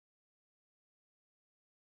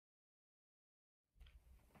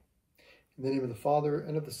In the name of the Father,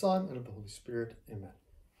 and of the Son, and of the Holy Spirit. Amen.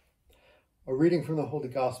 A reading from the Holy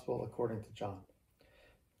Gospel according to John.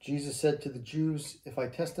 Jesus said to the Jews, "If I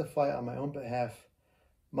testify on my own behalf,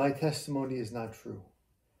 my testimony is not true.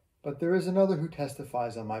 But there is another who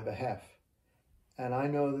testifies on my behalf, and I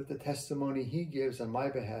know that the testimony he gives on my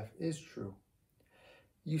behalf is true.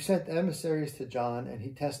 You sent emissaries to John, and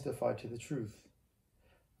he testified to the truth.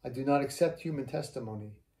 I do not accept human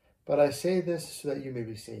testimony, but I say this so that you may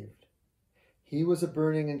be saved. He was a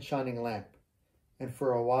burning and shining lamp, and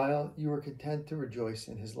for a while you were content to rejoice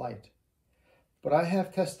in his light. But I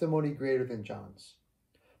have testimony greater than John's.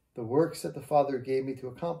 The works that the Father gave me to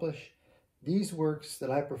accomplish, these works that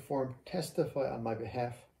I perform testify on my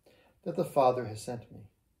behalf that the Father has sent me.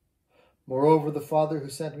 Moreover, the Father who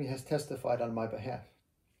sent me has testified on my behalf.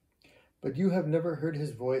 But you have never heard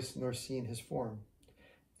his voice nor seen his form,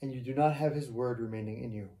 and you do not have his word remaining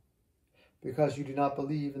in you, because you do not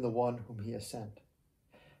believe in the one whom he has sent.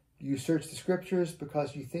 You search the Scriptures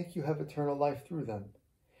because you think you have eternal life through them.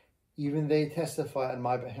 Even they testify on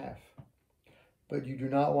my behalf. But you do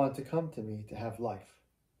not want to come to me to have life.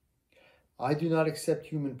 I do not accept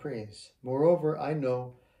human praise. Moreover, I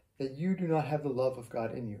know that you do not have the love of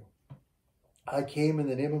God in you. I came in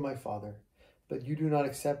the name of my Father, but you do not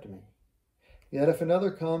accept me. Yet if another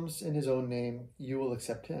comes in his own name, you will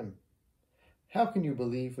accept him. How can you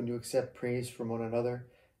believe when you accept praise from one another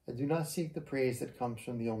and do not seek the praise that comes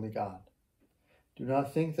from the only God? Do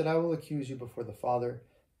not think that I will accuse you before the Father.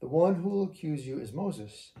 The one who will accuse you is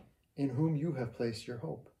Moses, in whom you have placed your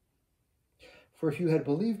hope. For if you had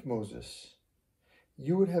believed Moses,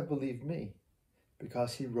 you would have believed me,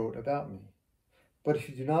 because he wrote about me. But if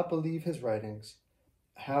you do not believe his writings,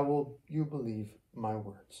 how will you believe my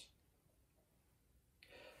words?"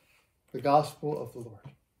 The Gospel of the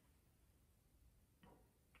Lord.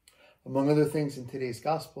 Among other things in today's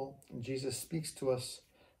Gospel, Jesus speaks to us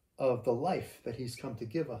of the life that he's come to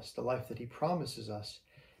give us, the life that he promises us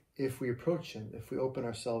if we approach him, if we open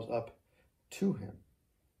ourselves up to him.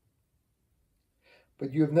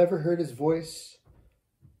 But you have never heard his voice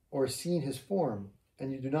or seen his form,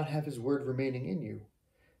 and you do not have his word remaining in you,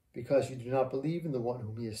 because you do not believe in the one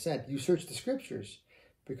whom he has sent. You search the Scriptures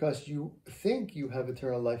because you think you have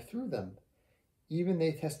eternal life through them. Even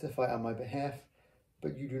they testify on my behalf,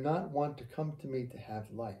 but you do not want to come to me to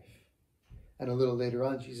have life. And a little later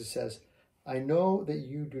on, Jesus says, I know that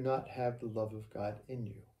you do not have the love of God in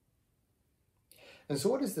you. And so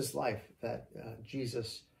what is this life that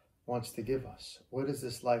Jesus wants to give us? What is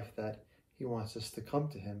this life that he wants us to come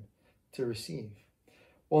to him to receive?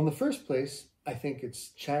 Well, in the first place, I think it's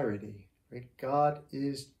charity, right? God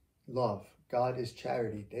is love. God is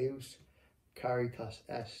charity. Deus caritas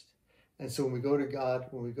est. And so when we go to God,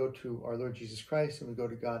 when we go to our Lord Jesus Christ, and we go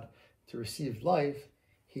to God to receive life,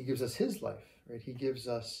 he gives us his life, right? He gives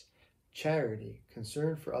us charity,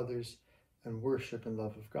 concern for others, and worship and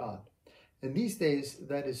love of God. And these days,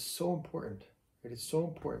 that is so important, right? It's so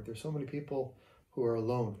important. There's so many people who are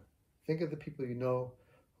alone. Think of the people you know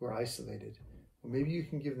who are isolated. Well, maybe you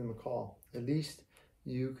can give them a call. At least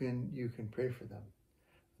you can pray for them.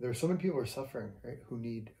 There are so many people who are suffering, right? Who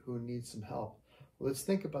need some help. Well, let's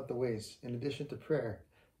think about the ways, in addition to prayer,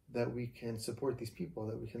 that we can support these people,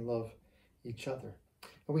 that we can love each other.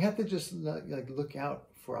 And we have to just look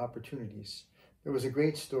out for opportunities. There was a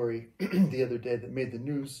great story the other day that made the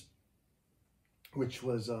news, which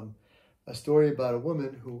was a story about a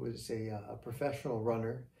woman who was a professional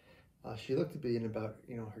runner. She looked to be in about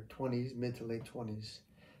her 20s, mid to late 20s.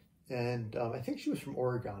 And I think she was from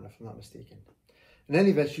Oregon, if I'm not mistaken. In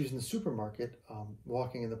any event, she was in the supermarket,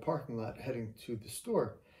 walking in the parking lot, heading to the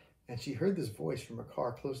store. And she heard this voice from a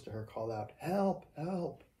car close to her call out, "Help,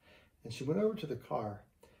 help." And she went over to the car.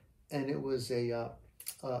 And it was an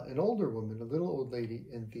older woman, a little old lady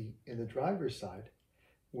in the driver's side,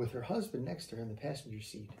 with her husband next to her in the passenger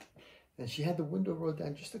seat. And she had the window rolled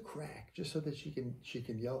down just a crack, just so that she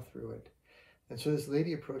can yell through it. And so this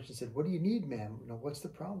lady approached and said, "What do you need, ma'am? What's the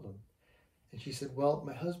problem?" And she said, "Well,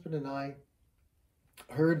 my husband and I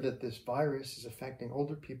heard that this virus is affecting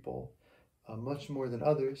older people much more than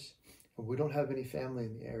others, and we don't have any family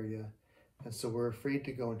in the area, and so we're afraid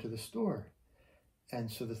to go into the store." And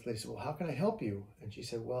so this lady said, "Well, how can I help you?" And she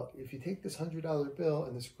said, "Well, if you take this $100 bill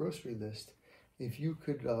and this grocery list, if you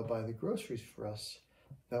could buy the groceries for us,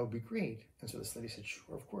 that would be great." And so this lady said,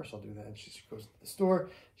 "Sure, of course I'll do that." And she goes to the store,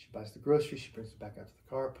 she buys the groceries, she brings it back out to the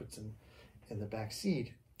car, puts them in the back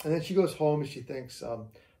seat. And then she goes home and she thinks,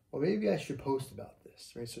 well, maybe I should post about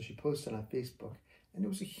this, right? So she posted on Facebook, and it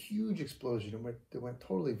was a huge explosion. It went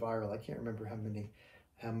totally viral. I can't remember how many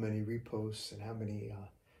reposts and how many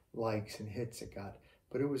likes and hits it got.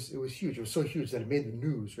 but it was huge. It was so huge that it made the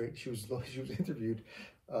news, right? She was interviewed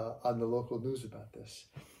on the local news about this.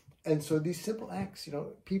 And so these simple acts,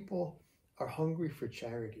 people are hungry for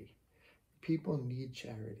charity. People need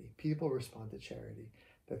charity. People respond to charity.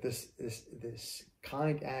 That this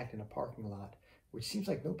kind act in a parking lot, which seems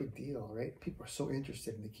like no big deal, right? People are so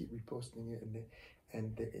interested and they keep reposting it,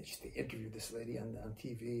 and they interviewed this lady on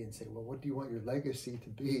TV and said, well, what do you want your legacy to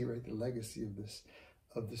be, right? The legacy of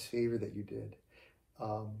this favor that you did.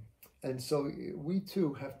 And so we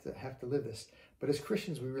too have to live this. But as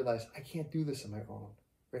Christians, we realize I can't do this on my own,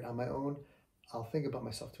 right? On my own, I'll think about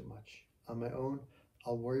myself too much. On my own,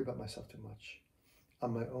 I'll worry about myself too much.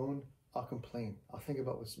 On my own, I'll complain. I'll think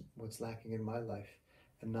about what's lacking in my life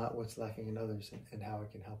and not what's lacking in others, and how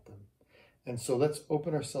I can help them. And so let's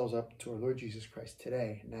open ourselves up to our Lord Jesus Christ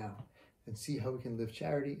today, now, and see how we can live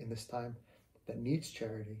charity in this time that needs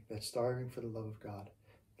charity, that's starving for the love of God,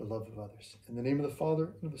 the love of others. In the name of the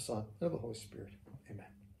Father, and of the Son, and of the Holy Spirit.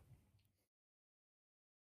 Amen.